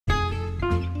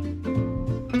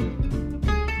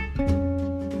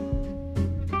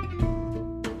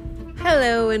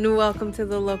Hello and welcome to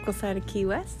the local side of Key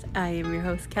West. I am your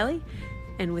host, Kelly,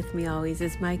 and with me always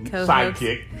is my co-host,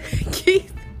 Sidekick,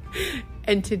 Keith.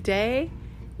 And today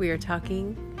we are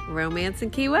talking romance in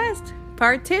Key West,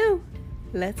 part 2.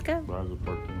 Let's go. Why is it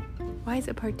part 2? Why is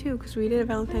it part 2? Because we did a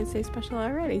Valentine's Day special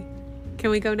already.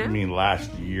 Can we go now? You mean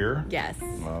last year? Yes.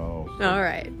 Oh. All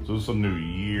right. So this is a new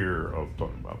year of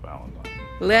talking about Valentine's.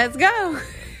 Let's go.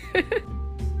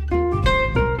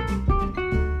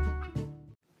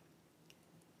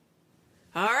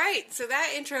 All right, so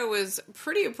that intro was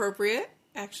pretty appropriate.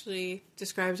 Actually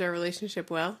describes our relationship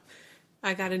well.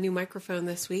 I got a new microphone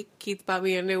this week. Keith bought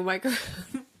me a new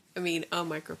microphone. A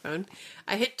microphone.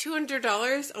 I hit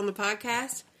 $200 on the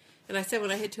podcast, and I said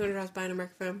when I hit $200 I was buying a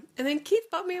microphone. And then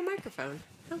Keith bought me a microphone.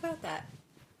 How about that?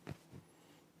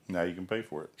 Now you can pay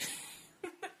for it.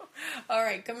 All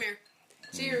right, come here.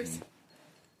 Cheers.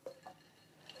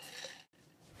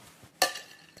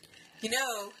 You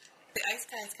know, the ice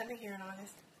guy is coming here in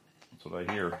August. That's what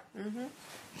I hear. Mm-hmm.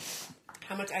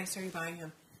 How much ice are you buying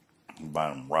him? I'm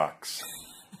buying rocks.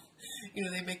 You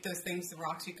know, they make those things, the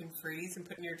rocks you can freeze and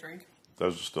put in your drink.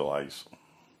 Those are still ice.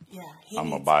 Yeah. I'm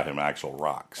going to buy him actual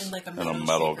rocks. And like a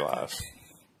metal glass.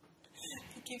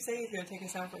 He keeps saying he's going to take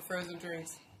us out for frozen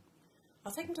drinks.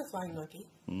 I'll take him to Flying Monkey.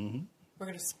 Mm-hmm. We're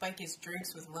going to spike his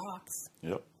drinks with rocks.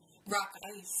 Yep. Rock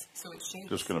ice, so it shakes.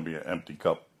 Just going to be an empty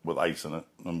cup with ice in it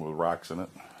and with rocks in it.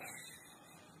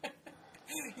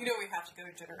 You know we have to go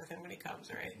to dinner with him when he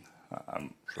comes, right?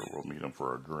 I'm sure we'll meet him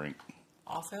for a drink.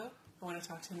 Also, I want to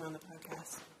talk to him on the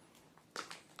podcast.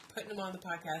 Putting him on the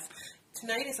podcast.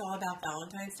 Tonight is all about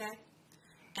Valentine's Day.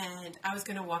 And I was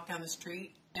going to walk down the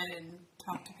street and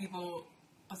talk to people.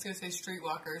 I was going to say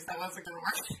streetwalkers. That wasn't going to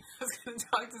work. I was going to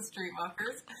talk to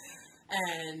streetwalkers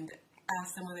and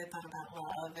ask them what they thought about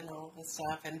love and all this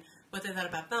stuff and what they thought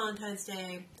about Valentine's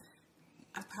Day.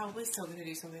 I'm probably still going to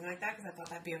do something like that because I thought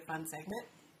that'd be a fun segment.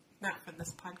 Not for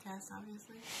this podcast,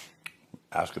 obviously.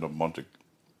 Asking a bunch of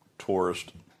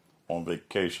tourists on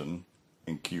vacation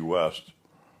in Key West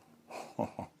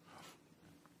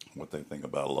what they think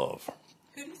about love.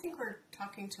 Who do you think we're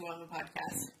talking to on the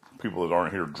podcast? People that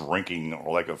aren't here drinking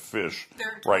like a fish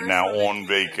They're right now on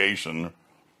vacation. vacation.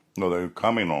 No, they're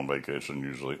coming on vacation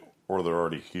usually, or they're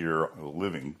already here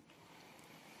living.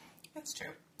 That's true.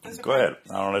 Go ahead.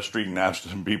 Out on the street and ask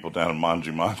some people down in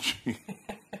Manji Manji.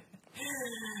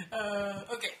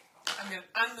 Okay.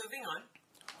 I'm moving on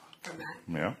from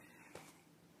that.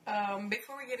 Yeah.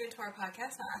 Before we get into our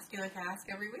podcast, I'll ask you like I ask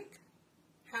every week.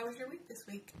 How was your week this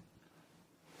week?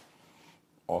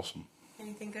 Awesome.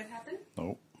 Anything good happen?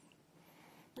 Nope.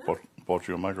 No? Bought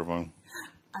you a microphone.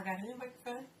 I got a new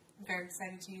microphone. I'm very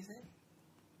excited to use it.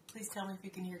 Please tell me if you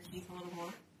can hear Keith a little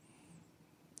more.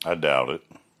 I doubt it.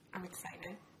 I'm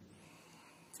excited.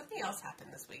 Something else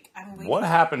happened this week. What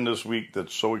happened this week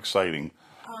that's so exciting,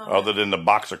 other than the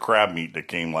box of crab meat that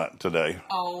came today?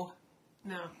 Oh,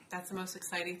 no. That's the most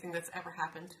exciting thing that's ever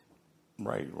happened.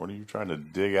 Right. What are you trying to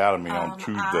dig out of me on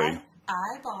Tuesday?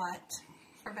 I bought,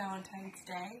 for Valentine's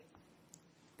Day,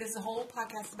 this is a whole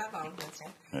podcast about Valentine's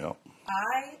Day. Yeah.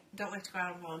 I don't like to go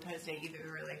out on Valentine's Day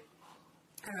either, really.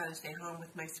 I'd rather stay home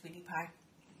with my sweetie pie.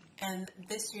 And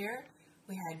this year,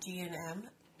 we had G&M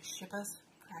ship us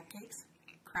crab cakes,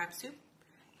 crab soup,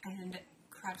 and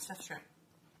crab stuffed shrimp.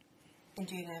 And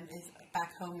G&M is a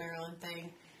back home Maryland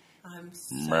thing. I'm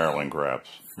so Maryland crabs.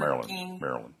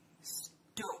 Maryland.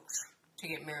 Stoked to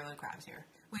get Maryland crabs here.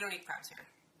 We don't eat crabs here.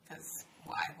 Because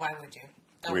why? Why would you?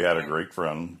 We had a great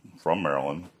friend from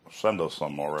Maryland send us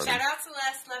some already. Shout out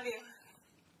Celeste. Love you.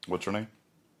 What's her name?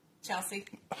 Chelsea.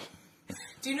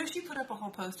 Do you know she put up a whole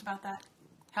post about that?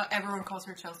 How everyone calls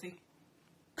her Chelsea.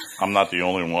 I'm not the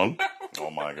only one. Oh,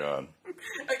 my God.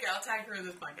 Okay, I'll tag her in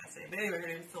this podcast today. But anyway, her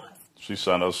name is Celeste. She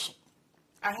sent us...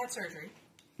 I had surgery.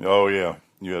 Oh, yeah.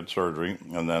 You had surgery.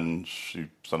 And then she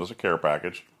sent us a care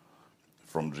package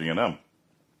from G&M.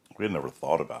 We had never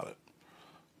thought about it.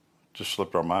 Just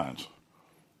slipped our minds.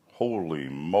 Holy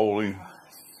moly.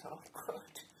 So good.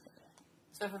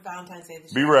 So for Valentine's Day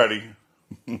this Be year... ready.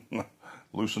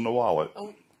 Loosen the wallet.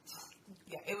 Oh,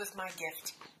 yeah. It was my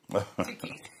gift to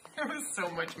Keith. It was so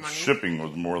much money. Shipping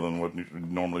was more than what you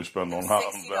normally spend on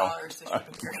 $60 to ship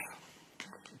it here.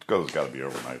 Because it's got to be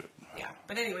overnighted. Yeah,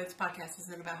 but anyway, this podcast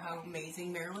isn't about how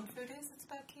amazing Maryland food is. It's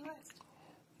about Key West.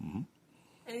 Mm-hmm.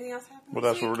 Anything else happen? Well,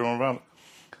 that's what we're doing about it.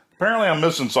 Apparently, I'm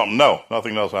missing something. No,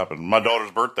 nothing else happened. My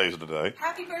daughter's birthday's today.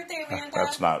 Happy birthday, Amanda.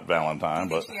 That's not Valentine,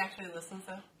 Do you but... think she actually listens,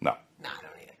 though? No. No, I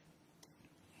don't either.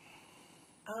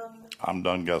 I'm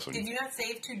done guessing. Did you not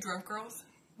save 2 drunk girls?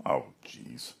 Oh,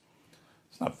 jeez.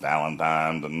 It's not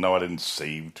Valentine's. And no, I didn't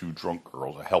save 2 drunk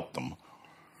girls. I helped them.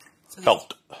 So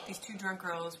Helped. These two drunk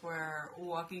girls were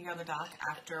walking down the dock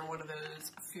after one of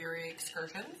those Fury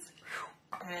excursions.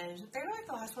 And they were like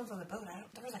the last ones on the boat.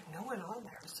 There was like no one on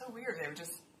there. It was so weird. They were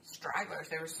just stragglers.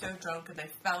 They were so drunk and they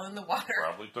fell in the water.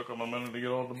 Probably took them a minute to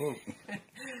get on the boat.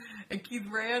 And Keith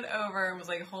ran over and was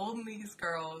like holding these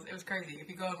girls. It was crazy. If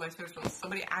you go on my socials,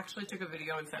 somebody actually took a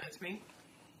video and sent it to me.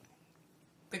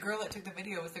 The girl that took the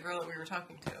video was the girl that we were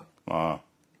talking to.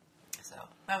 So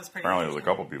that was pretty. Apparently, there's a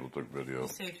couple people took video. You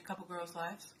saved a couple girls'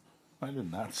 lives. I did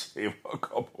not save a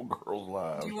couple girls'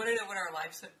 lives. Do you want to know what our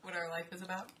life is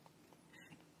about?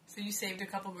 So you saved a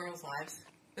couple girls' lives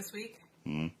this week,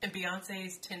 and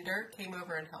Beyonce's Tinder came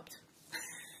over and helped.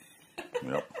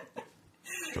 Yep.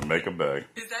 Jamaica Bay.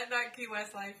 Is that not Key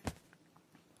West life?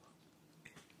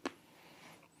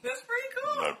 That's pretty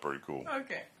cool. That's pretty cool.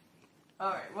 Okay. All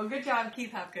right. Well, good job,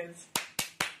 Keith Hopkins,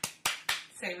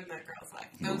 saving that girl's life.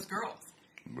 Those girls.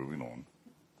 Moving on.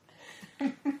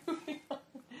 Okay,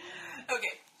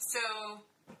 so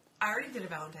I already did a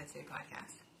Valentine's Day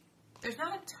podcast. There's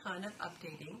not a ton of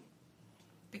updating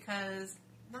because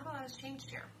not a lot has changed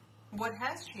here. What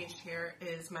has changed here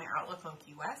is my outlook on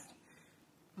Key West,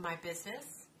 my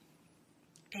business,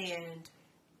 and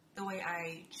the way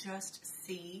I just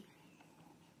see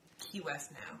Key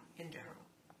West now in general.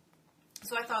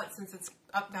 So I thought since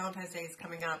Valentine's Day is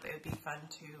coming up, it would be fun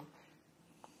to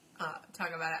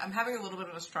talk about it. I'm having a little bit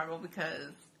of a struggle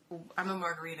because I'm a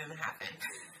margarita and a half in.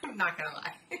 I'm not going to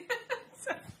lie.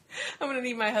 So I'm going to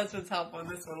need my husband's help on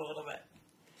this one a little bit.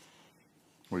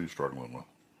 What are you struggling with?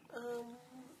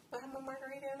 I'm a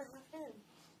margarita and a half in.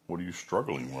 What are you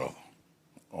struggling with?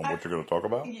 On what you're going to talk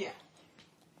about? Yeah.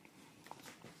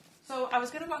 So I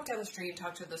was going to walk down the street and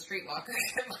talk to the streetwalker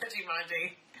at Manji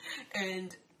Manji,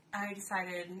 and I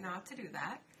decided not to do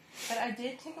that. But I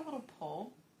did take a little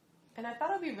poll, and I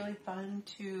thought it would be really fun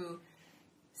to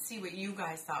see what you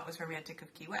guys thought was romantic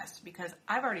of Key West, because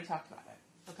I've already talked about it,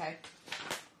 okay?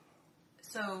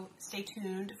 So stay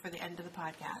tuned for the end of the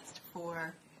podcast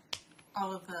for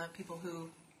all of the people who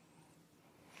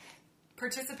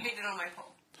participated on my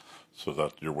poll. So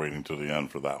that you're waiting to the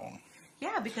end for that one.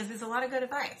 Yeah, because there's a lot of good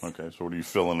advice. Okay, so what are you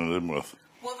filling it in with?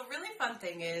 Well, the really fun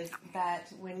thing is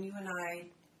that when I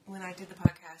did the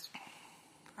podcast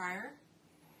prior,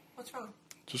 what's wrong?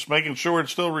 Just making sure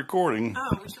it's still recording.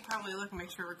 Oh, we should probably look and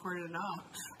make sure we're recorded at all.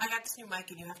 I got this new mic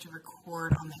and you have to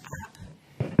record on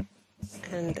the app.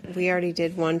 And we already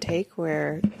did one take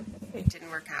where it didn't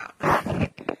work out.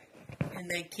 And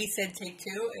then Keith said take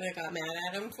two and I got mad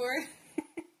at him for it.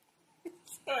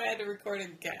 So I had to record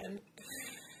again.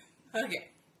 Okay.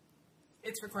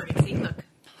 It's recording. See, look.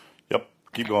 Yep,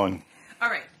 keep going. All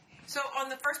right. So on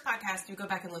the first podcast, you go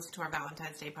back and listen to our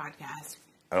Valentine's Day podcast.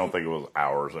 I don't think it was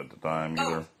ours at the time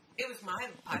either. Oh, it was my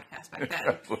podcast back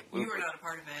then. You were not a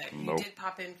part of it. Nope. You did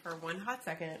pop in for one hot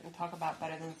second and talk about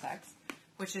Better Than Sex,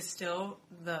 which is still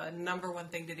the number one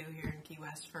thing to do here in Key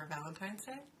West for Valentine's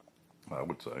Day. I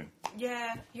would say.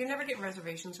 Yeah, you're never getting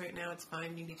reservations right now. It's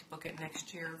fine. You need to book it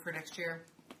next year.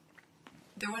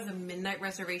 There was a midnight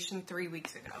reservation 3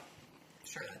 weeks ago.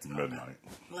 Sure, that's about Midnight.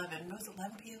 11. Was it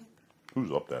 11 p.m.?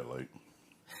 Who's up that late?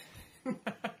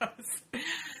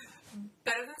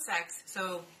 Better Than Sex.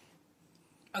 So,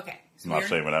 okay. So Not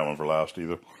saving that one for last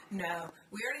either. No.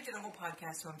 We already did a whole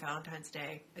podcast on Valentine's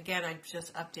Day. Again, I'm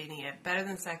just updating it. Better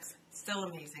Than Sex. Still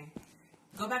amazing.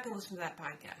 Go back and listen to that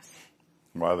podcast.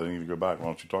 Why do they need to go back? Why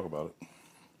don't you talk about it?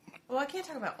 Well, I can't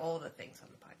talk about all the things on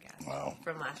the podcast Wow.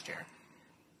 from last year.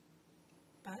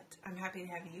 But I'm happy to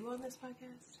have you on this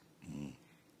podcast.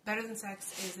 Better Than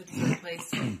Sex is a dessert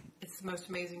place. It's the most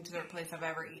amazing dessert place I've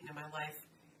ever eaten in my life.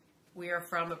 We are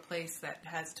from a place that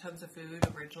has tons of food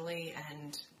originally,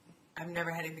 and I've never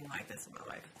had anything like this in my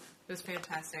life. It was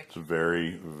fantastic. It's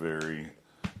very, very...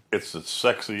 It's as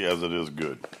sexy as it is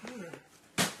good.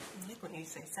 I like when you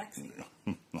say sexy.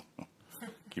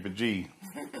 Keep it G.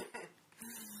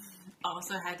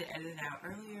 Also had to edit it out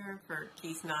earlier for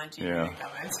Keith's non-generic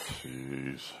comments.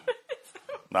 Jeez.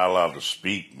 Not allowed to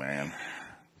speak, man.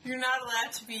 You're not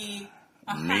allowed to be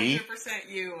 100% Me?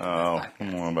 you on Oh, this podcast.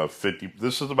 come on, about 50.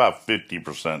 This is about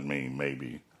 50% me,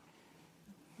 maybe.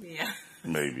 Yeah.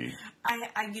 Maybe. I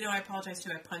apologize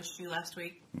too. I punched you last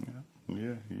week.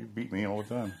 Yeah, you beat me all the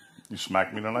time. You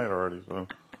smacked me tonight already, so.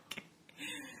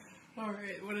 All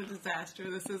right, what a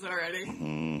disaster this is already.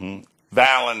 Mm-hmm.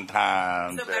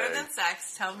 Valentine's So Day. Better Than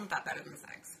Sex. Tell them about Better Than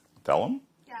Sex. Tell them.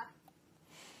 Yeah.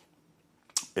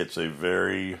 It's a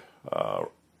very,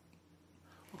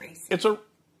 Racy.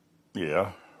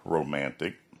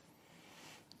 romantic.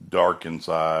 Dark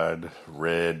inside,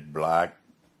 red, black.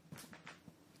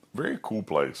 Very cool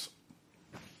place.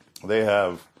 They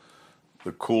have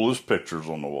the coolest pictures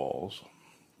on the walls.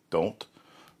 Don't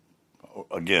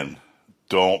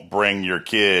bring your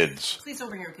kids. Please don't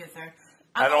bring your kids there.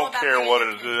 I don't care what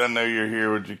it is. I know you're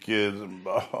here with your kids.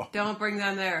 Don't bring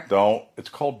them there. Don't. It's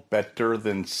called better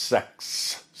than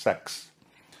sex.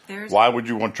 Why would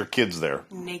you want your kids there?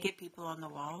 Naked people on the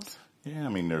walls. Yeah, I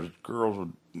mean, there's girls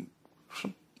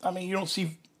with... you don't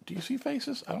see... Do you see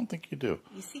faces? I don't think you do.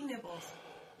 You see nipples.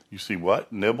 You see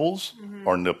what? Nibbles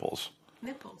or nipples?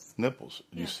 Nipples. Nipples.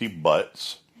 Yes. You see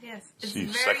butts. Yes. You see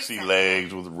sexy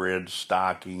legs with red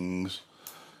stockings.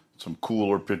 Some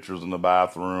cooler pictures in the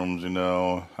bathrooms,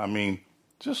 I mean,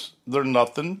 they're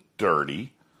nothing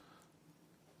dirty.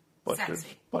 But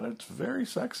sexy. But it's very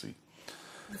sexy.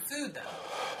 The food, though.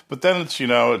 But then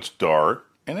it's dark,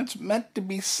 and it's meant to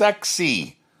be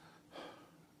sexy.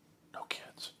 No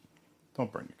kids.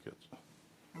 Don't bring your kids.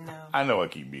 No. I know I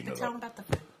keep beating it up. Tell them about the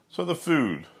food. So the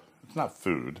food, it's not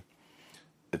food.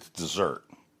 It's dessert.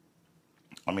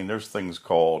 I mean, there's things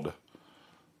called...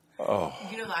 Oh.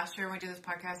 Last year when we did this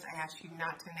podcast, I asked you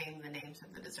not to name the names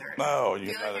of the desserts. No, I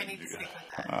feel like I need to stick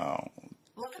with that. Oh.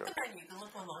 Look at the menu. You can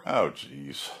look online. Oh,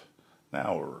 jeez.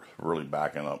 Now we're really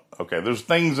backing up. Okay, there's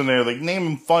things in there. They name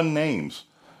them fun names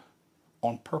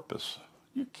on purpose.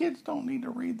 Your kids don't need to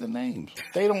read the names.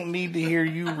 They don't need to hear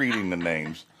you reading the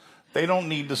names. They don't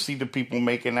need to see the people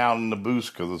making out in the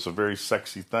booth because it's a very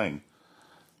sexy thing.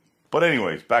 But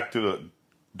anyways, back to the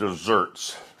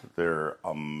desserts. They're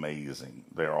amazing.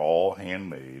 They're all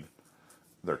handmade.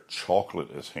 Their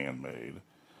chocolate is handmade.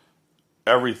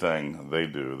 Everything they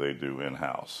do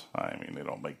in-house. I mean, they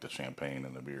don't make the champagne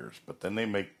and the beers, but then they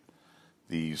make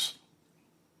these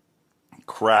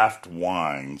craft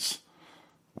wines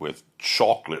with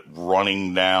chocolate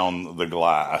running down the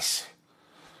glass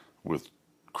with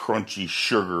crunchy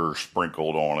sugar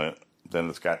sprinkled on it. Then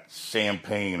it's got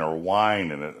champagne or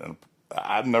wine in it. And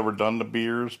I've never done the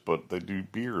beers, but they do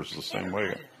beers the same way.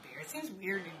 It seems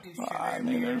weird to do sugar. I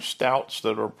mean, there's stouts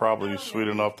that are probably sweet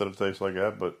enough that it tastes like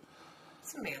that, but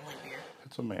it's a manly beer.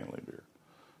 It's a manly beer.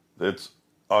 It's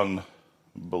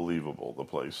unbelievable, the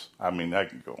place. I mean, I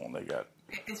can go on.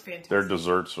 It's fantastic. Their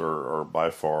desserts are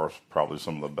by far probably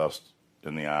some of the best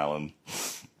in the island.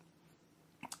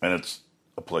 And it's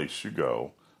a place you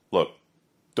go. Look,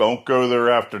 don't go there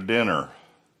after dinner.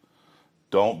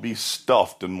 Don't be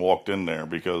stuffed and walked in there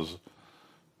because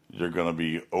you're going to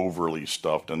be overly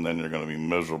stuffed and then you're going to be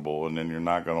miserable and then you're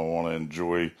not going to want to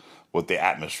enjoy what the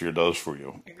atmosphere does for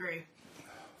you. Agree.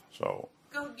 So.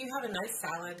 Go, you have a nice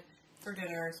salad for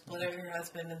dinner, split it with your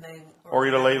husband, and then... Or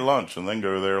eat a late lunch and then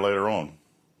go there later on.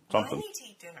 Something. I need to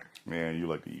eat dinner. Yeah, you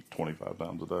like to eat 25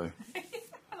 times a day.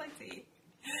 I like to eat.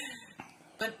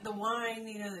 But the wine,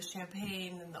 the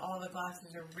champagne, and all the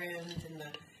glasses are rimmed, and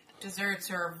the desserts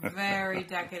are very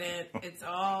decadent. It's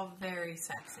all very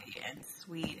sexy and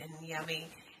sweet and yummy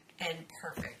and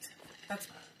perfect. That's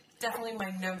definitely my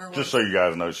number one. Just so you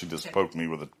guys know, she just poked me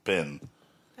with a pin.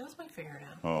 That was my fingernail.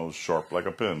 Oh, it was sharp like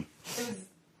a pin.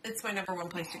 It's my number one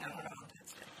place to go for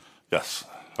Valentine's Day. Yes.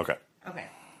 Okay. Okay.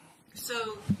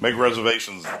 So... Make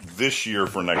reservations this year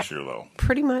for next year, though.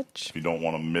 Pretty much. If you don't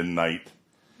want a midnight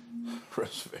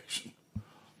reservation.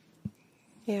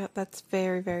 Yeah, that's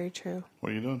very, very true.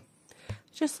 What are you doing?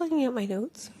 Just looking at my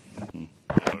notes.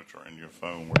 Monitoring your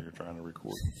phone where you're trying to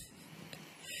record.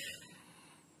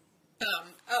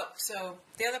 So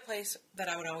the other place that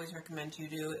I would always recommend you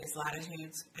do is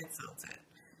Latitudes at Sunset.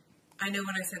 I know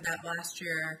when I said that last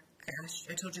year,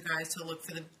 I told you guys to look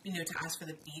for to ask for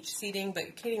the beach seating, but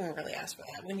you can't even really ask for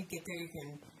that. When you get there, you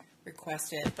can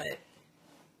request it, but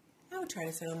I would try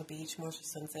to sit on the beach, watch the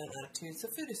sunset at Latitudes. The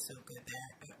food is so good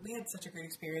there. We had such a great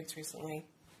experience recently.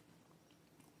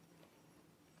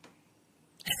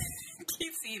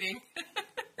 Keeps eating.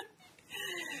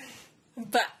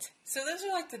 But, so those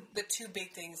are like the two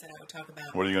big things that I would talk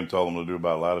about. What are you going to tell them to do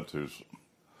about Latitudes?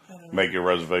 Make your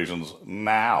reservations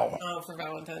now. Oh, for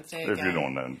Valentine's Day. If you're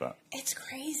doing that. It's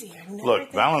crazy.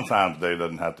 Look, Valentine's Day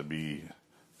doesn't have to be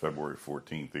February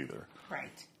 14th either.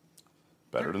 Right.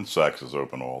 Better Than Sex is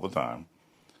open all the time.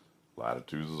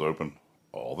 Latitudes is open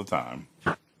all the time.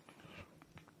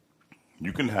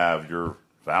 You can have your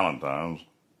Valentine's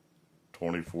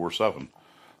 24/7,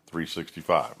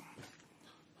 365.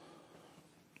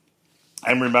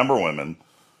 And remember, women,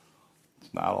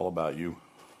 it's not all about you.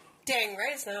 Dang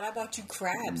right, it's not. I bought you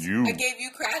crabs. You. I gave you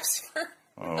crabs for...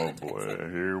 Oh, boy,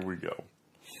 here we go.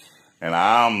 And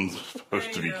I'm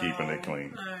supposed to be keeping it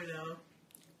clean. I know.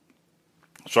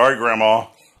 Sorry, Grandma.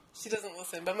 She doesn't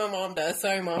listen, but my mom does.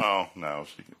 Sorry, Mom. Oh, no,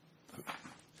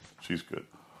 she's good.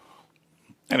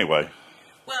 Anyway.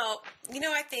 Well,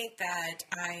 I think that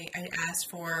I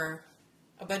asked for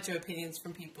a bunch of opinions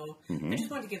from people. I just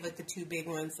wanted to give like the two big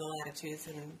ones, the latitudes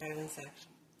and Beverly section.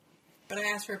 But I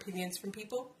asked for opinions from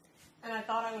people, and I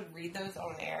thought I would read those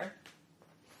on air.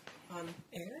 On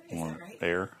air? Is that right?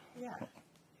 Air.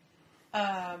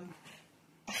 Yeah.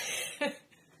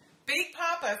 Big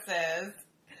Papa says,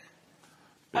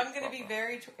 I'm going to be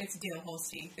very... it's Dale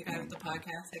Holstein, the guy with the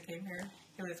podcast that came here.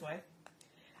 Him and his wife.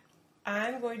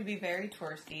 I'm going to be very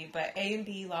touristy, but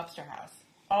A&B Lobster House.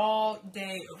 All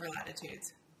day over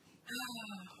latitudes.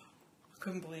 I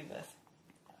couldn't believe this.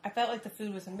 I felt like the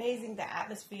food was amazing. The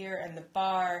atmosphere and the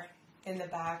bar in the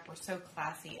back were so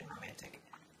classy and romantic.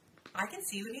 I can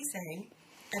see what he's saying.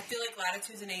 I feel like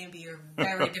latitudes and A&B are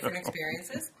very different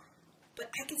experiences. But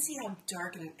I can see how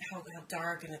dark and how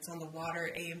dark and it's on the water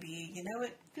at A&B. You know,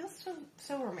 it feels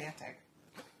so romantic.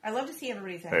 I love to see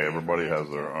everybody's. Hey, everybody has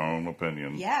their own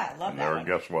opinion. Yeah, I love that one.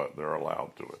 Guess what? They're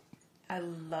allowed to it. I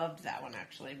loved that one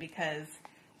actually because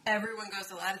everyone goes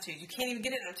to latitude. You can't even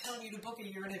get in. I'm telling you to book a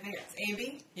year in advance.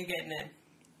 A&B, you're getting in,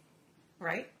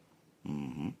 right?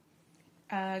 Mm-hmm.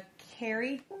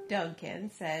 Carrie Duncan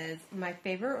says, my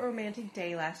favorite romantic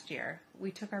day last year.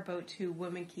 We took our boat to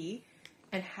Woman Key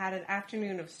and had an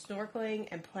afternoon of snorkeling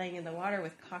and playing in the water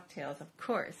with cocktails, of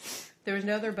course. There was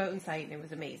no other boat in sight, and it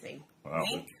was amazing. Wow.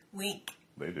 Wink, wink.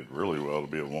 They did really well to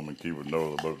be a Woman Key with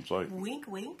no other boat in sight. Wink,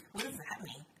 wink? What does that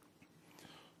mean?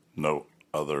 No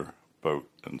other boat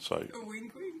in sight.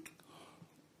 Wink, wink.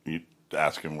 You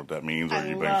asking what that means, or I are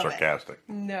you being love it. sarcastic?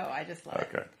 No, I just love it.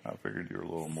 Okay, I figured you were a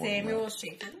little more. Samuel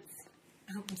Chapins.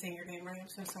 I hope I'm saying your name right. I'm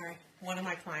so sorry. One of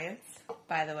my clients,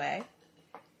 by the way.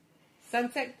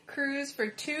 Sunset cruise for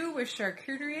two with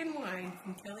charcuterie and wine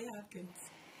from Kelly Hopkins.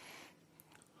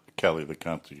 Kelly, the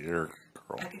concierge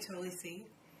girl. I could totally see.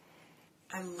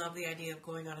 I love the idea of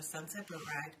going on a sunset boat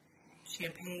ride.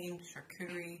 Champagne,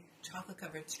 charcuterie,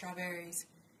 chocolate-covered strawberries,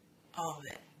 all of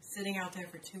it. Sitting out there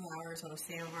for 2 hours on a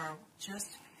sandbar,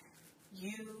 just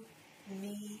you,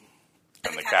 me,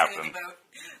 and the captain. On the boat.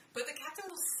 But the captain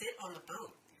will sit on the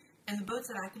boat. And the boats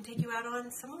that I can take you out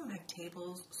on, some of them have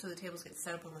tables, so the tables get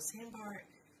set up on the sandbar.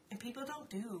 And people don't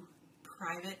do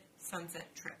private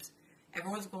sunset trips.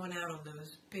 Everyone's going out on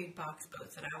those big box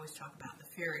boats that I always talk about, the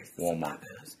Furies, the Walmart.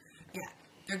 Sabagos. Yeah,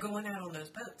 they're going out on those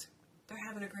boats. They're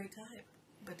having a great time.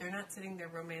 But they're not sitting there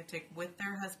romantic with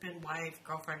their husband, wife,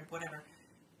 girlfriend, whatever,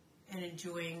 and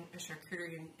enjoying a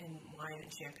charcuterie and wine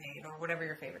and champagne or whatever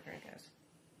your favorite drink is.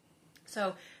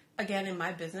 So, again, in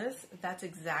my business, that's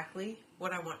exactly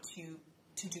what I want you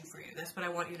to do for you. That's what I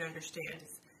want you to understand.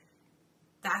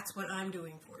 That's what I'm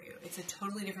doing for you. It's a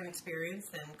totally different experience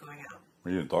than going out.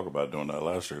 You didn't talk about doing that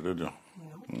last year, did you?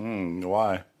 No.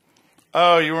 Why?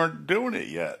 Oh, you weren't doing it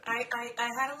yet. I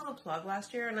had a little plug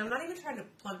last year, and I'm not even trying to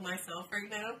plug myself right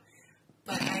now,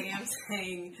 but I am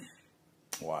saying...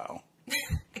 Wow.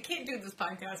 I can't do this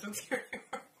podcast with you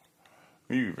anymore.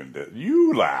 You even did.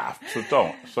 You laughed, so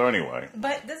don't. So anyway.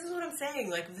 But this is what I'm saying.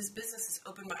 Like, this business has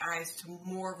opened my eyes to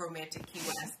more romantic Key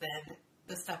West than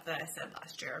the stuff that I said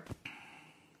last year.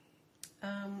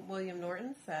 William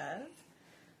Norton says,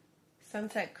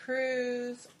 sunset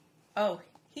cruise. Oh,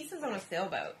 he says on a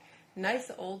sailboat.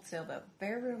 Nice old sailboat.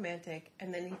 Very romantic.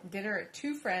 And then dinner at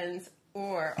two friends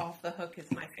or Off the Hook is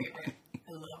my favorite.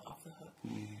 I love Off the Hook.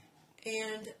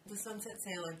 And the sunset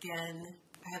sail again.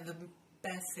 I have the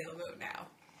best sailboat now.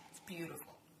 It's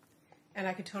beautiful. And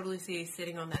I could totally see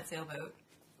sitting on that sailboat,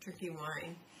 drinking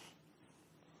wine,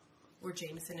 or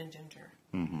Jameson and ginger.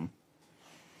 Mm-hmm.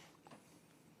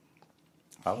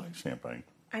 I like champagne.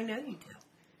 I know you do.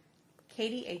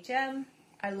 Katie H.M.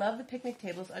 I love the picnic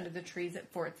tables under the trees at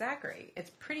Fort Zachary. It's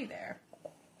pretty there.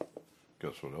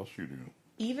 Guess what else you do?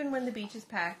 Even when the beach is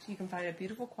packed, you can find a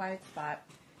beautiful, quiet spot.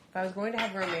 If I was going to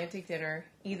have a romantic dinner,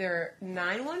 either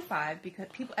 915, because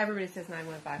everybody says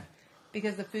 915,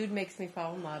 because the food makes me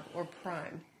fall in love, or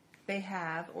Prime. They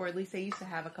have, or at least they used to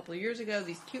have a couple of years ago,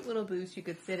 these cute little booths you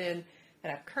could sit in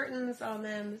that have curtains on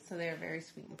them, so they are very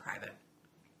sweet and private.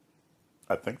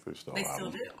 I think they still They have still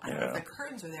them. do. I don't know if the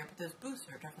curtains are there, but those booths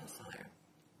are definitely still there.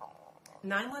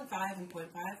 915 and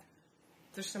 0.5.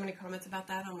 There's so many comments about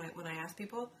that on when I ask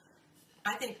people.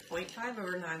 I think 0.5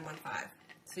 over 915.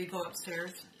 So you go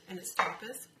upstairs and it's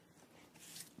topless.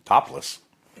 Topless?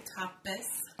 It's topless.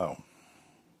 Oh.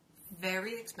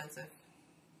 Very expensive.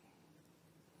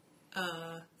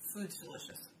 Food's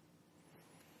delicious.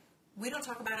 We don't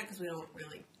talk about it because we don't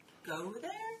really go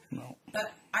there. No.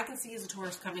 But I can see as a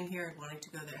tourist coming here and wanting to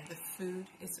go there. The food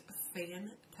is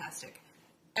fantastic.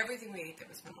 Everything we ate there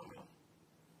was phenomenal.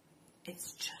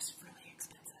 It's just really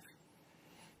expensive.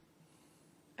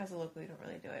 As a local, you don't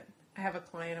really do it. I have a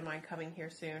client of mine coming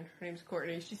here soon. Her name's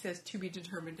Courtney. She says to be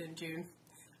determined in June.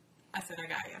 I said, I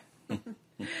got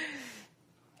you.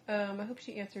 I hope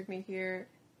she answered me here.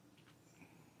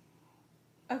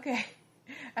 Okay.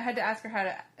 I had to ask her how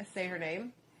to say her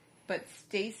name. But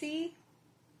Stacy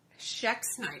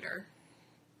Snyder.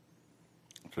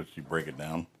 So you break it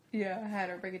down? Yeah, I had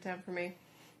her break it down for me.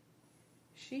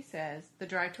 She says, the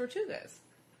dry tortugas.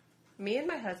 Me and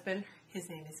my husband, his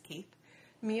name is Keith.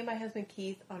 Me and my husband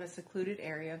Keith on a secluded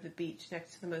area of the beach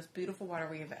next to the most beautiful water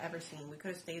we have ever seen. We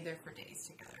could have stayed there for days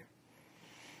together.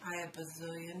 I a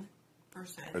bazillion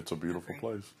 %. It's a beautiful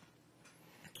place.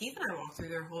 Keith and I walked through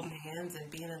there holding hands and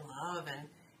being in love, and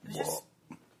it was just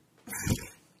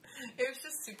it was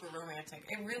just super romantic.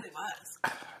 It really was.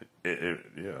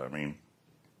 Yeah, I mean,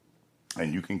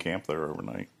 and you can camp there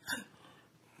overnight.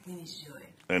 We need to do it.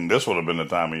 And this would have been the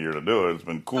time of year to do it. It's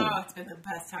been cool. Oh, it's been the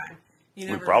best time. You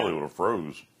We never probably know. would have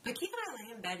froze. But Keith and I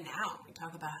lay in bed now. We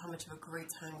talk about how much of a great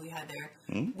time we had there.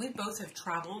 Mm-hmm. We both have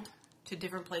traveled to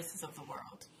different places of the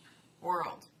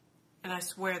world. And I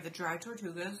swear the dry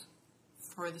tortugas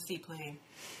for the seaplane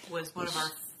was one of our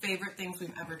favorite things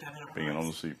we've ever done in our Being on the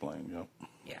lives. seaplane, yep.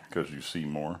 Yeah. Because you see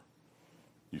more.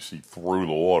 You see through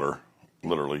the water,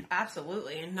 literally.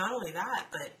 Absolutely. And not only that,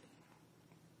 but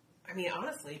I mean,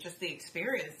 honestly, just the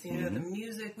experience, you know, the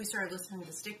music. We started listening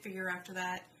to Stick Figure after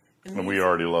that. The And we music-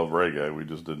 already love reggae. We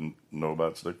just didn't know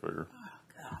about stick figure. Oh,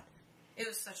 God. It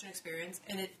was such an experience,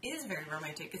 and it is very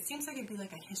romantic. It seems like it'd be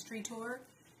like a history tour,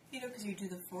 you know, because you do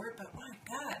the fort, but my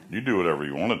God. You do whatever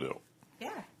you want to do.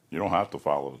 Yeah. You don't have to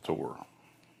follow the tour.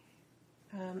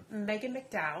 Megan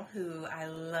McDowell, who I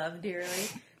love dearly.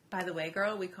 By the way,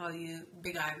 girl, we call you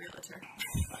Big Eye Realtor.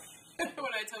 When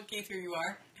I told Keith who you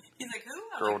are, he's like, who?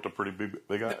 I'm Girl like, with the pretty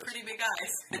big eyes. the pretty big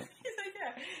eyes. He's like,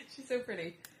 yeah, she's so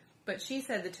pretty. But she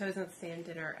said the Toes in the Sand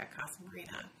dinner at Casa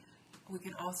Marina. We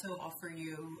can also offer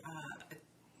you a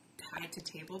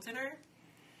tied-to-table dinner.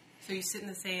 So you sit in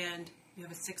the sand, you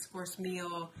have a 6-course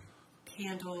meal,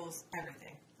 candles,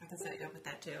 everything. I can set you up with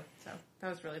that too. So that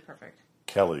was really perfect.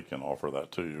 Kelly can offer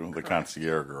that to you, the Correct.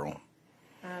 concierge girl.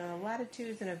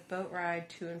 Latitudes and a boat ride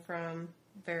to and from,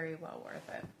 very well worth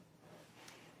it.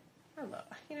 I love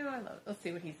it. Let's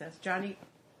see what he says. Johnny,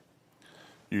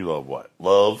 You love what?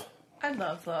 Love? I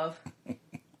love.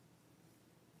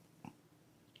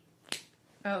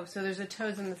 Oh, so there's a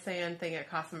Toes in the Sand thing at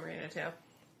Casa Marina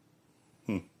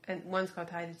too. And one's called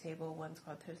Tied to Table, one's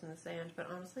called Toes in the Sand. But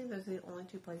honestly, those are the only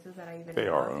two places that I even They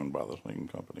know are of. owned by the same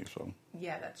company, so.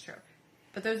 Yeah, that's true.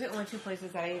 But those are the only two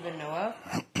places that I even know of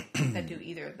that do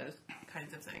either of those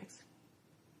kinds of things.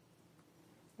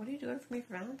 What are you doing for me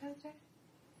for Valentine's Day?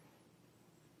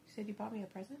 You said you bought me a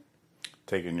present?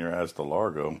 Taking your ass to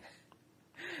Largo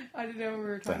I didn't know we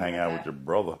were to talking hang about out that. with your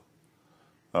brother.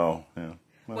 Oh, yeah.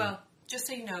 Well, just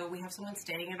so you know, we have someone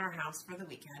staying at our house for the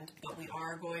weekend, but we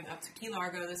are going up to Key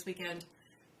Largo this weekend.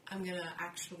 I'm going to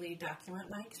actually document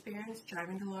my experience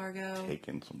driving to Largo.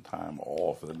 Taking some time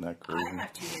off, isn't that crazy? I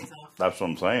have 2 days off. That's what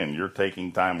I'm saying. You're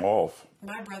taking time off.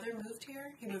 My brother moved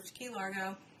here. He moved to Key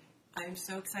Largo. I'm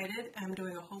so excited. I'm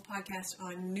doing a whole podcast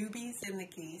on newbies in the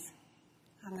Keys.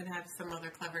 I'm going to have some other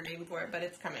clever name for it, but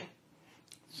it's coming.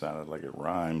 Sounded like it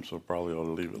rhymed, so probably ought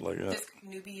to leave it like that. Just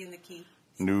newbie in the Key.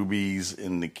 Newbies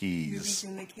in the Newbies Keys.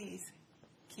 in the Keys.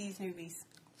 Keys newbies.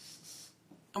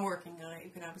 I'm working on it, you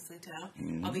can obviously tell.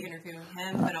 Mm-hmm. I'll be interviewing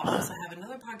him, but I'll also have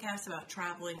another podcast about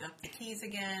traveling up the Keys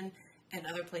again and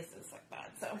other places like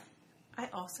that. So, I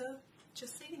also,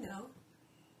 just so you know,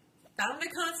 found a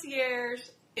concierge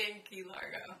in Key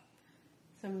Largo.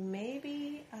 So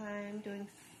maybe I'm doing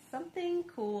something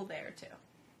cool there too.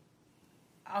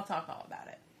 I'll talk all about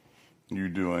it. You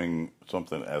doing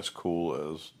something as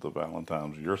cool as the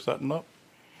Valentines you're setting up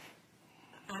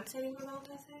I'm setting for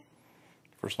Valentine's Day?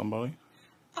 for somebody?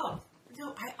 Oh,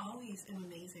 no, I always am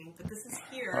amazing, but this is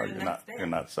here Or and that's there. you're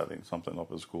not setting something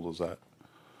up as cool as that?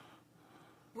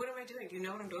 What am I doing? Do you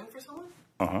know what I'm doing for someone?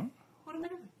 Uh-huh. What am I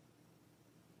doing?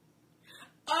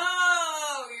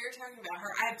 Oh, you're talking about her.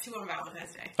 I have 2 on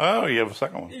Valentine's Day. Oh, you have a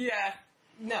second one. Yeah.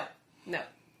 No.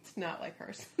 It's not like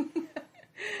hers.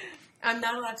 I'm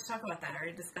not allowed to talk about that. I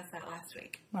already discussed that last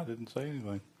week. I didn't say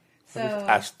anything. I So just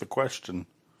asked the question.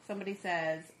 somebody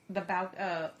says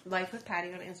Life with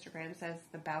Patty on Instagram says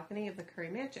the balcony of the Curry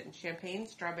Mansion, champagne,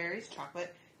 strawberries,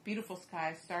 chocolate, beautiful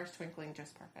sky, stars twinkling,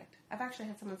 just perfect. I've actually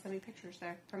had someone send me pictures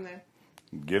from there.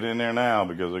 Get in there now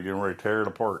because they're getting ready to tear it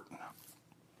apart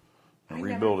and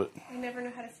rebuild it. I never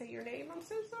know how to say your name. I'm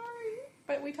so sorry,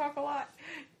 but we talk a lot.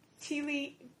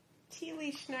 Teely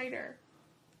Schneider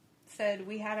said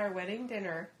we had our wedding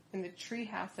dinner in the tree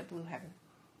house at Blue Heaven.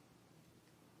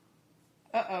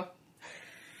 Uh-oh.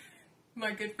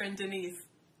 My good friend Denise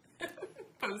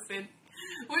posted.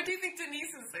 What do you think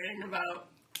Denise is saying about?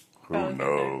 Who Oh,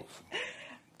 knows?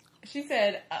 She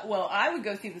said, well, I would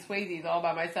go see the Swayzes all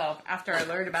by myself after I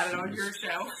learned about it on your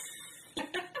show.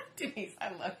 Denise,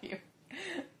 I love you.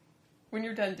 When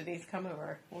you're done, Denise, come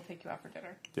over. We'll take you out for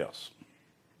dinner. Yes.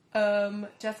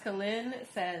 Jessica Lynn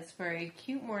says, for a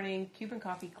cute morning, Cuban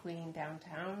coffee queen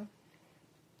downtown.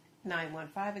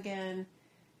 915 again.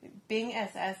 Bing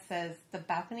SS says, the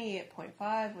balcony at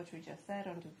 0.5, which we just said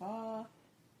on Duval.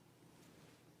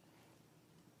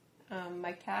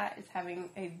 My cat is having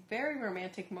a very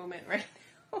romantic moment right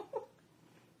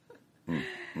now.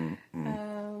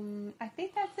 I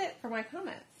think that's it for my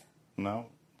comments. No,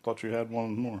 thought you had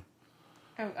one more.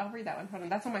 Oh, I'll read that one. Hold on.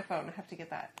 That's on my phone. I have to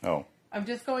get that. Oh. I'm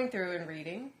just going through and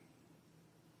reading.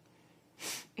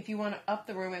 If you want to up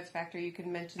the romance factor, you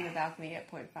can mention the balcony at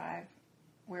 0.5,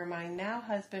 where my now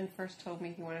husband first told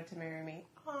me he wanted to marry me.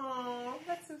 Aww,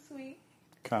 that's so sweet.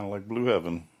 Kind of like Blue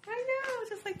Heaven. I know,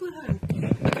 just like Blue Heaven.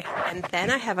 Okay, and then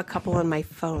I have a couple on my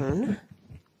phone.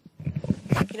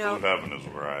 You know, Blue Heaven is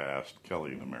where I asked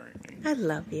Kelly to marry me. I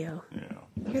love you.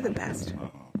 Yeah. You're the best.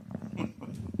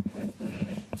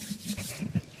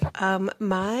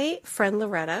 My friend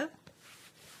Loretta,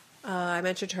 I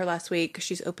mentioned her last week because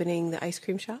she's opening the ice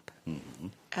cream shop.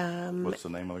 Mm-hmm. What's the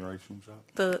name of the ice cream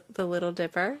shop? The Little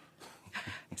Dipper.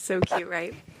 So cute,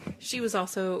 right? She was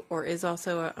also, or is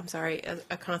also,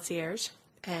 a concierge.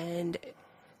 And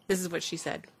this is what she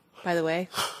said. By the way,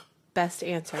 best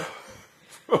answer.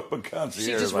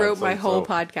 She just wrote my whole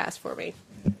podcast for me.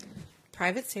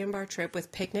 Private sandbar trip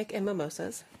with picnic and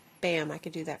mimosas. Bam, I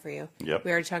could do that for you. Yep.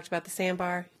 We already talked about the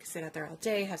sandbar. You can sit out there all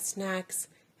day, have snacks,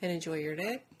 and enjoy your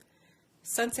day.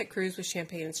 Sunset cruise with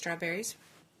champagne and strawberries.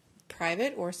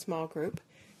 Private or small group,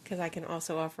 because I can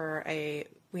also offer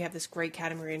we have this great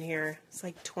catamaran here. It's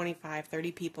like 25,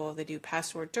 30 people. They do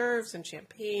past hors d'oeuvres and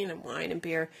champagne and wine and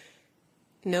beer.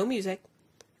 No music.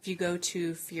 If you go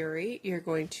to Fury, you're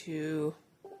going to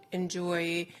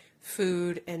enjoy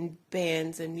food and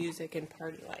bands and music and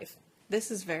party life. This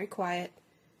is very quiet,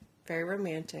 very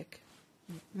romantic,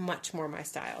 much more my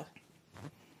style.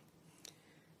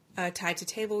 Tied to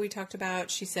table we talked about.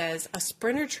 She says, a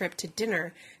sprinter trip to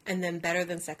dinner and then better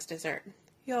than sex dessert.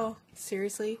 Y'all,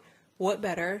 seriously, what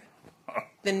better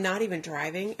than not even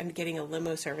driving and getting a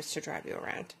limo service to drive you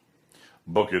around?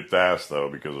 Book it fast, though,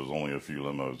 because there's only a few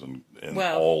limos in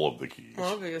all of the keys.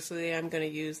 Obviously, I'm going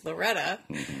to use Loretta,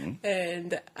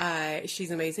 and she's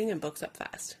amazing and books up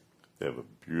fast. They have a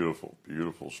beautiful,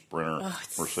 beautiful Sprinter,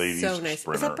 Mercedes so nice.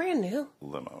 Sprinter. Is that brand new?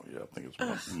 Limo, yeah, I think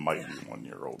it might be 1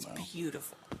 year old now.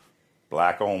 Beautiful.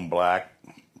 Black on black,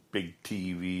 big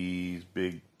TVs,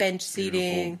 big bench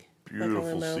seating,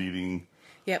 beautiful seating.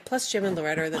 Yeah, plus Jim and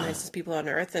Loretta are the nicest people on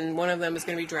earth, and one of them is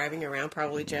going to be driving around,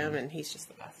 probably Jim, and he's just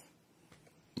the best.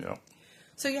 Yeah.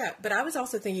 So yeah, but I was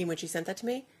also thinking when she sent that to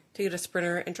me to get a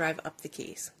Sprinter and drive up the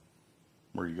Keys.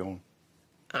 Where are you going?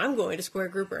 I'm going to Square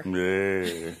Grouper.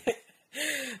 Yeah.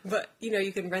 But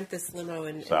you can rent this limo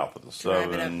and south of the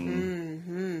drive 7. it up.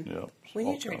 Mm-hmm. Yep. We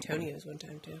need to try Tonio's one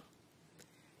time too.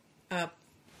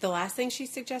 The last thing she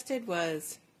suggested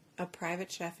was a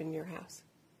private chef in your house.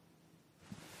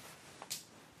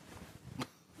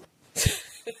 Sorry.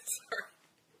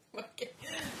 Okay.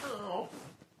 Oh.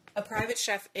 A private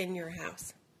chef in your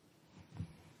house.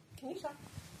 Can you talk?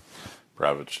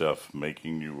 Private chef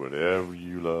making you whatever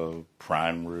you love.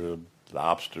 Prime rib,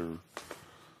 lobster,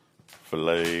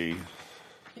 filet.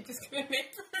 You're just going to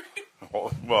make for me?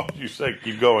 Oh, well, you say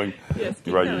keep going. Yes,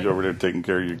 keep right, going. You're over there taking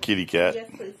care of your kitty cat. Yes,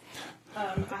 please.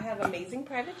 I have amazing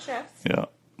private chefs. Yeah.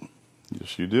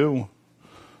 Yes, you do.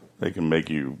 They can make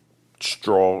you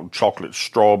chocolate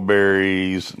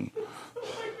strawberries. And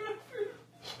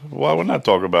why would not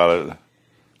talk about it?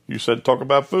 You said talk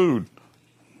about food.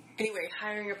 Anyway,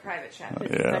 hiring a private chef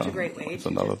is such a great way. That's to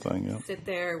another just thing, yeah. sit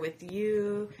there with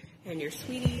you and your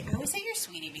sweetie. I always say your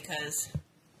sweetie because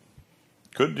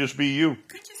Could just be you.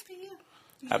 could just be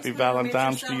you. Happy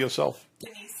Valentines to yourself.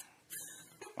 Denise.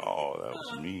 Oh, that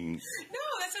was mean. No,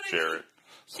 that's what Share I mean. it.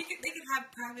 They could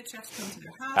have private chefs come to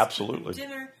their house. Absolutely.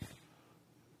 Dinner.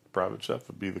 Private chef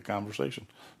would be the conversation.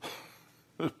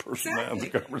 The person that has the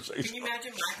conversation. Can you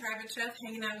imagine my private chef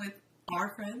hanging out with our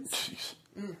friends?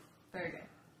 Jeez. Very good.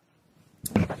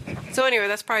 So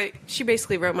anyway, she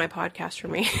basically wrote my podcast for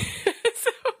me.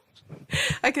 So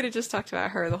I could have just talked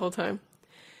about her the whole time.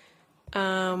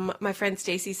 My friend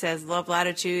Stacy says, love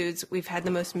Latitudes. We've had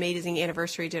the most amazing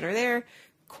anniversary dinner there.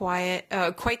 Quite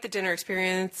the dinner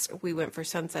experience. We went for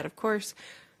sunset, of course.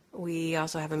 We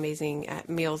also have amazing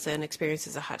meals and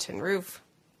experiences at Hot Tin Roof.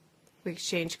 We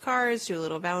exchange cards, do a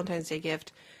little Valentine's Day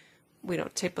gift. We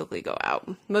don't typically go out.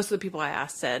 Most of the people I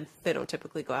asked said they don't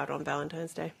typically go out on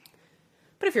Valentine's Day.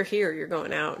 But if you're here, you're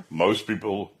going out. Most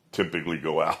people typically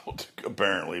go out,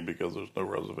 apparently, because there's no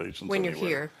reservations When you're anywhere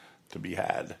here. to be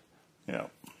had. Yeah.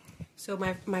 So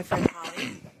my friend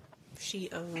Holly, she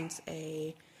owns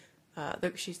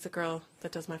she's the girl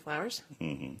that does my flowers.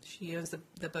 Mm-hmm. She owns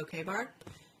the bouquet bar.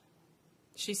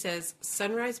 She says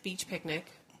sunrise beach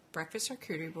picnic, breakfast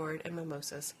charcuterie board, and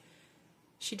mimosas.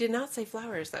 She did not say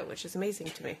flowers though, which is amazing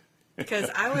to me because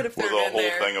I would have With thrown a in whole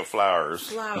there thing of flowers.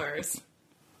 flowers.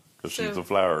 Because So- she's a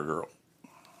flower girl.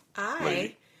 I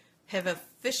Lady. have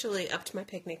officially upped my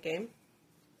picnic game.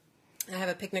 I have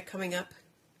a picnic coming up.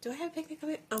 Do I have a picnic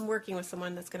coming up? I'm working with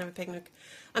someone that's going to have a picnic.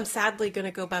 I'm sadly going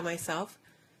to go by myself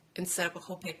and set up a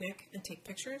whole picnic and take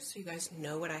pictures so you guys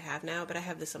know what I have now. But I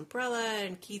have this umbrella,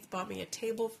 and Keith bought me a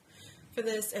table for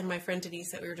this, and my friend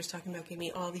Denise that we were just talking about gave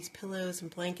me all these pillows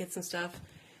and blankets and stuff.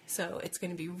 So it's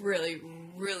going to be really,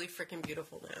 really freaking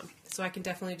beautiful now. So I can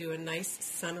definitely do a nice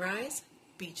sunrise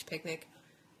beach picnic.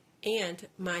 And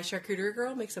my charcuterie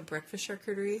girl makes a breakfast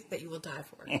charcuterie that you will die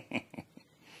for.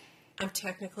 I'm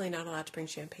technically not allowed to bring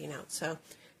champagne out, so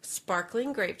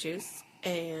sparkling grape juice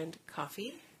and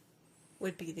coffee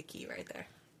would be the key right there.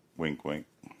 Wink, wink.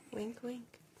 Wink,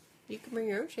 wink. You can bring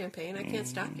your own champagne. I can't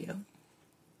stop you.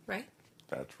 Right?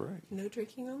 That's right. No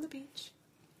drinking on the beach.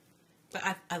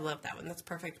 But I love that one. That's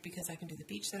perfect because I can do the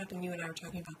beach setup, and you and I were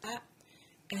talking about that.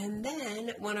 And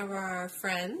then one of our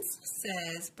friends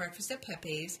says breakfast at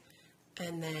Pepe's,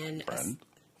 and then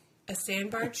a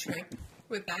sandbar trip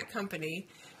with that company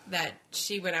that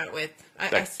she went out with.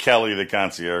 Kelly, the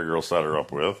concierge girl, set her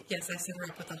up with. Yes, I set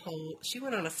her up with a whole... She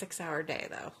went on a 6-hour day,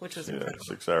 though, which was Yeah, incredible.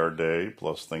 6-hour day,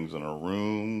 plus things in her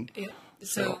room. Yeah.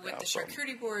 So with the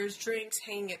charcuterie boards, drinks,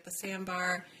 hanging at the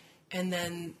sandbar, and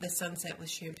then the sunset with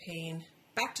champagne.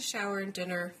 Back to shower and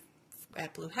dinner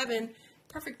at Blue Heaven.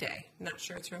 Perfect day. Not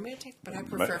sure it's romantic, but I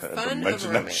prefer fun over that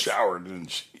romance. shower, didn't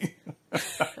she?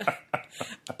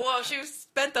 Well, she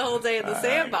spent the whole day at the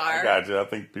sandbar. I got you. I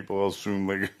think people assume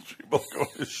she both go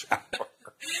to the shower.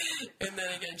 And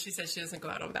then again, she says she doesn't go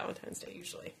out on Valentine's Day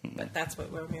usually. But that's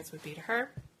what romance would be to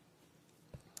her.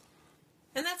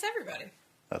 And that's everybody.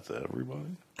 That's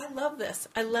everybody. I love this.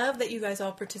 I love that you guys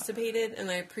all participated, and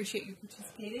I appreciate you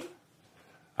participating.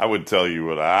 I would tell you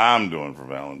what I'm doing for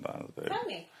Valentine's Day. Tell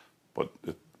me. But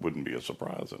it wouldn't be a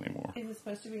surprise anymore. Is it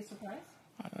supposed to be a surprise?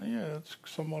 Yeah, it's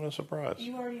somewhat a surprise.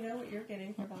 You already know what you're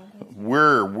getting for Valentine's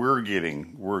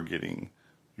Day. We're getting.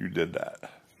 You did that.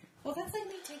 Well, that's like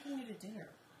me taking you to dinner.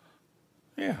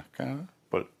 Yeah, kind of.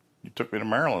 But you took me to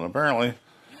Maryland, apparently.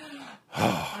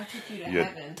 I took you to You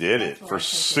heaven. did That's it where for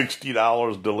I took you.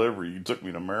 $60 delivery. You took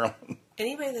me to Maryland.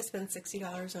 Anybody that spends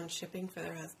 $60 on shipping for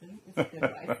their husband is a good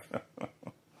wife.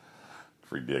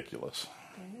 It's ridiculous.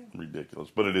 Ridiculous.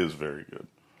 But it is very good.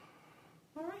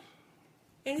 All right.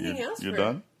 Anything else? You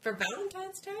done? For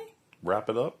Valentine's Day? Wrap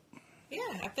it up. Yeah,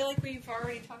 I feel like we've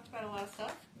already talked about a lot of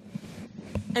stuff.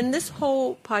 And this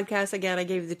whole podcast, again, I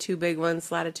gave you the two big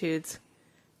ones, latitudes,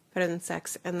 better than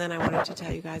sex, and then I wanted to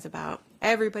tell you guys about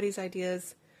everybody's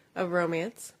ideas of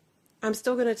romance. I'm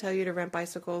still going to tell you to rent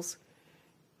bicycles,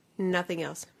 nothing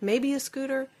else. Maybe a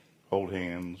scooter. Hold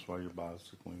hands while you're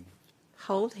bicycling.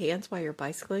 Hold hands while you're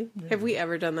bicycling. Yeah. Have we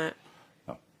ever done that?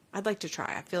 No. I'd like to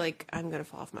try. I feel like I'm going to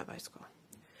fall off my bicycle.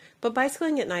 But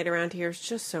bicycling at night around here is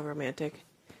just so romantic.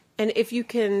 And if you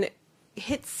can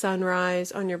hit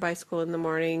sunrise on your bicycle in the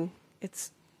morning,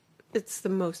 it's the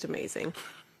most amazing.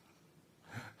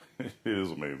 It is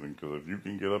amazing because if you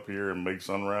can get up here and make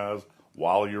sunrise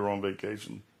while you're on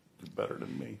vacation, you're better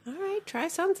than me. All right, try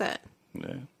sunset.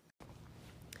 Yeah.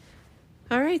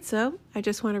 All right, so I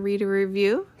just want to read a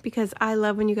review because I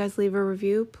love when you guys leave a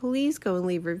review. Please go and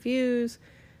leave reviews,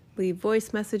 leave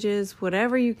voice messages,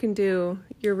 whatever you can do.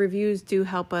 Your reviews do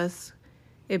help us.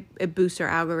 It boosts our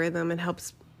algorithm and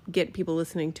helps get people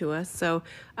listening to us. So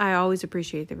I always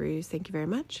appreciate the reviews. Thank you very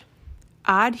much.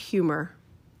 Odd Humor.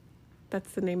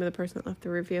 That's the name of the person that left the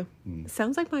review.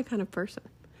 Sounds like my kind of person.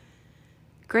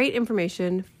 Great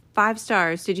information. 5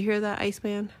 stars. Did you hear that,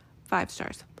 Iceman? 5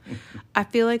 stars. I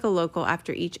feel like a local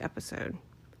after each episode.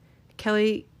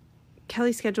 Kelly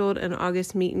scheduled an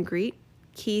August meet and greet.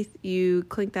 Keith, you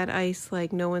clink that ice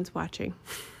like no one's watching.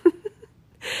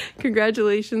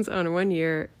 Congratulations on 1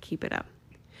 year. Keep it up.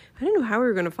 I didn't know how we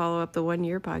were going to follow up the 1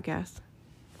 year podcast.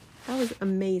 That was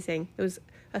amazing. It was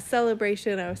a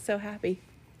celebration. I was so happy.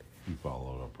 You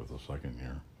followed up with a second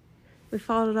year. We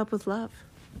followed it up with love.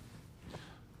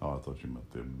 Oh, I thought you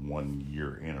meant the 1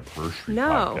 year anniversary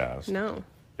No, podcast. no.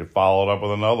 You followed up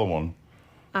with another one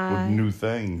with new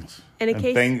things. And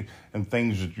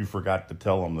things that you forgot to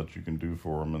tell them that you can do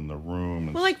for them in the room.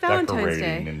 And well, like Valentine's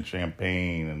decorating Day. and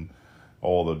champagne and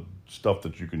all the stuff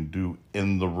that you can do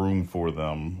in the room for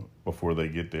them before they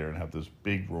get there and have this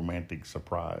big romantic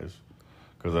surprise.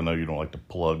 Because I know you don't like to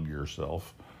plug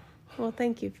yourself. Well,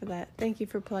 thank you for that. Thank you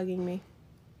for plugging me.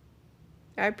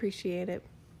 I appreciate it.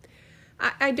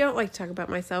 I don't like to talk about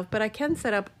myself, but I can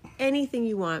set up anything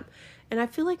you want. And I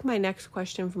feel like my next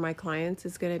question for my clients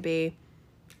is going to be,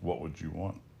 what would you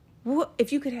want? what,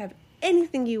 if you could have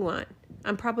anything you want,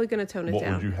 I'm probably going to tone it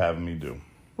down. What would you have me do?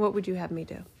 What would you have me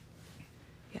do?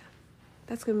 Yeah,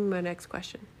 that's going to be my next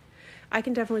question. I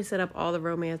can definitely set up all the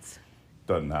romance.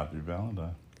 Doesn't have to be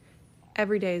Valentine.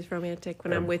 Every day is romantic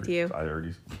when I'm with you. I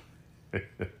already...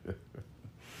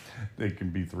 They can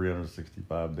be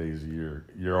 365 days a year.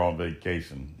 You're on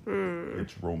vacation.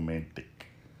 It's romantic.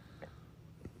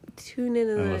 Tune in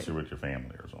Unless you're with your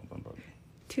family or something. But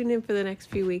tune in for the next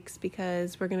few weeks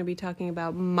because we're going to be talking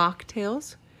about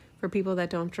mocktails for people that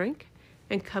don't drink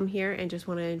and come here and just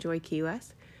want to enjoy Key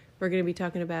West. We're going to be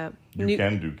talking about... You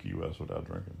can do Key West without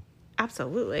drinking.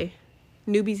 Absolutely.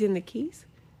 Newbies in the Keys.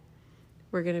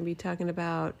 We're going to be talking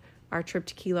about our trip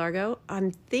to Key Largo.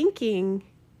 I'm thinking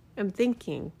I'm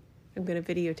going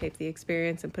to videotape the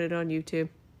experience and put it on YouTube.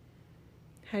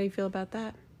 How do you feel about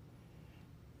that?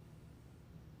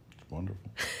 It's wonderful.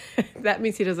 That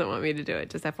means he doesn't want me to do it,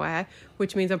 just FYI,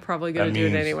 which means I'm probably going to do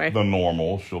it anyway. The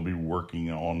normal. She'll be working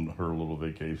on her little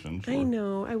vacation. Sure. I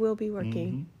know. I will be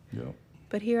working. Mm-hmm. Yeah.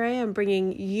 But here I am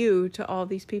bringing you to all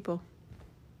these people.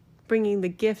 Bringing the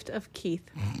gift of Keith.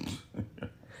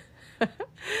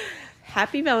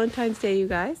 Happy Valentine's Day, you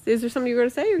guys. Is there something you were going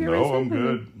to say? No, I'm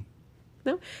good.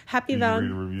 No? Happy Did you read a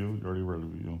Valentine's... review? You already read a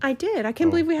review. I did. I can't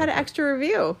believe we had an extra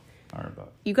review. I heard that.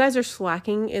 You guys are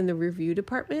slacking in the review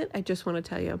department. I just want to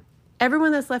tell you.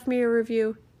 Everyone that's left me a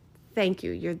review, thank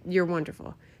you. You're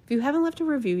wonderful. If you haven't left a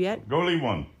review yet, Go leave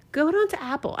one. go on to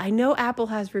Apple. I know Apple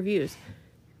has reviews.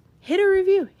 Hit a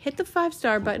review. Hit the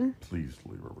 5-star button. Please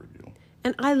leave a review.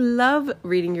 And I love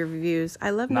reading your reviews.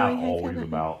 I love Not knowing how you feel always about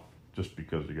about just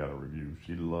because you got a review.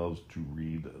 She loves to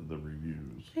read the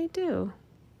reviews. I do.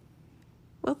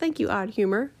 Well, thank you, Odd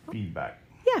Humor. Feedback.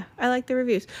 Yeah, I like the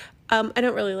reviews. I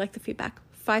don't really like the feedback.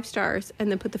 5 stars, and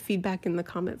then put the feedback in the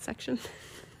comment section.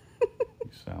 You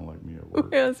sound like me at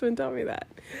work. My husband told me that.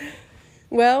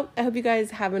 Well, I hope you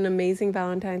guys have an amazing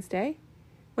Valentine's Day.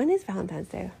 When is Valentine's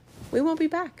Day? We won't be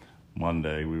back.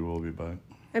 Monday we will be back.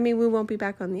 I mean, we won't be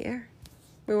back on the air.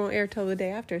 We won't air till the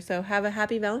day after. So have a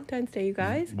happy Valentine's Day, you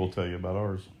guys. We'll tell you about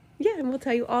ours. Yeah, and we'll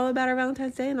tell you all about our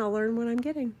Valentine's Day, and I'll learn what I'm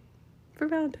getting for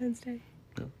Valentine's Day.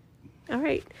 Yep. All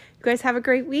right. You guys have a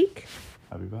great week.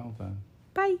 Happy Valentine.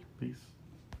 Bye. Peace.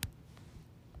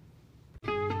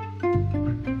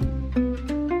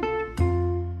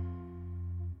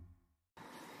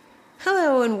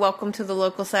 Hello and welcome to the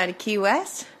local side of Key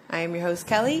West. I am your host,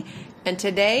 Kelly, and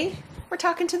today we're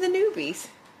talking to the newbies.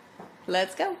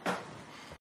 Let's go.